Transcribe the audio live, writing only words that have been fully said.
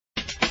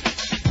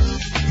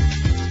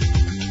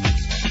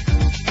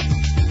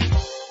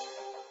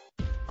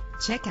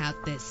Check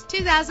out this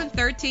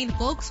 2013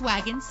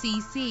 Volkswagen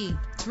CC.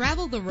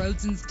 Travel the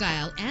roads in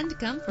style and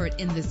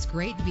comfort in this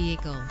great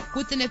vehicle.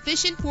 With an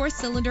efficient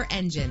 4-cylinder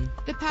engine,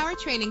 the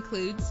powertrain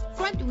includes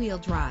front-wheel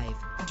drive,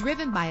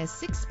 driven by a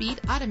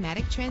 6-speed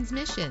automatic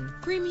transmission.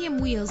 Premium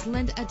wheels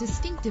lend a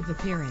distinctive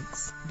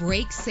appearance.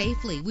 Brake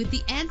safely with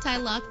the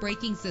anti-lock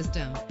braking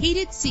system.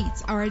 Heated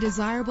seats are a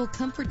desirable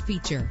comfort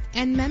feature,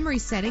 and memory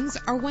settings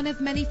are one of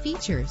many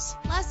features.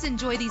 Plus,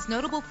 enjoy these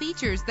notable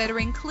features that are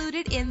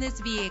included in this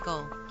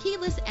vehicle: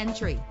 keyless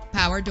entry,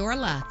 power door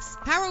locks,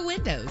 power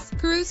windows,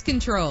 cruise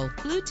control,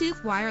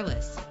 Bluetooth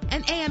wireless,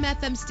 an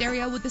AM/FM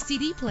stereo with a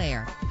CD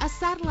player, a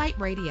satellite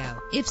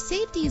radio. If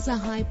safety is a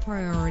high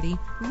priority,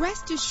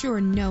 rest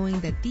assured knowing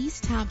that these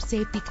top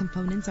safety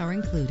components are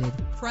included: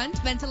 front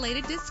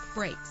ventilated disc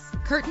brakes,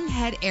 curtain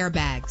head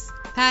airbags,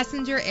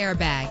 passenger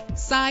airbag,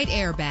 side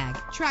airbag,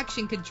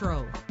 traction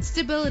control,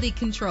 stability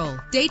control,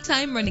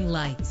 daytime running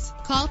lights.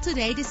 Call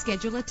today to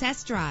schedule a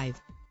test drive.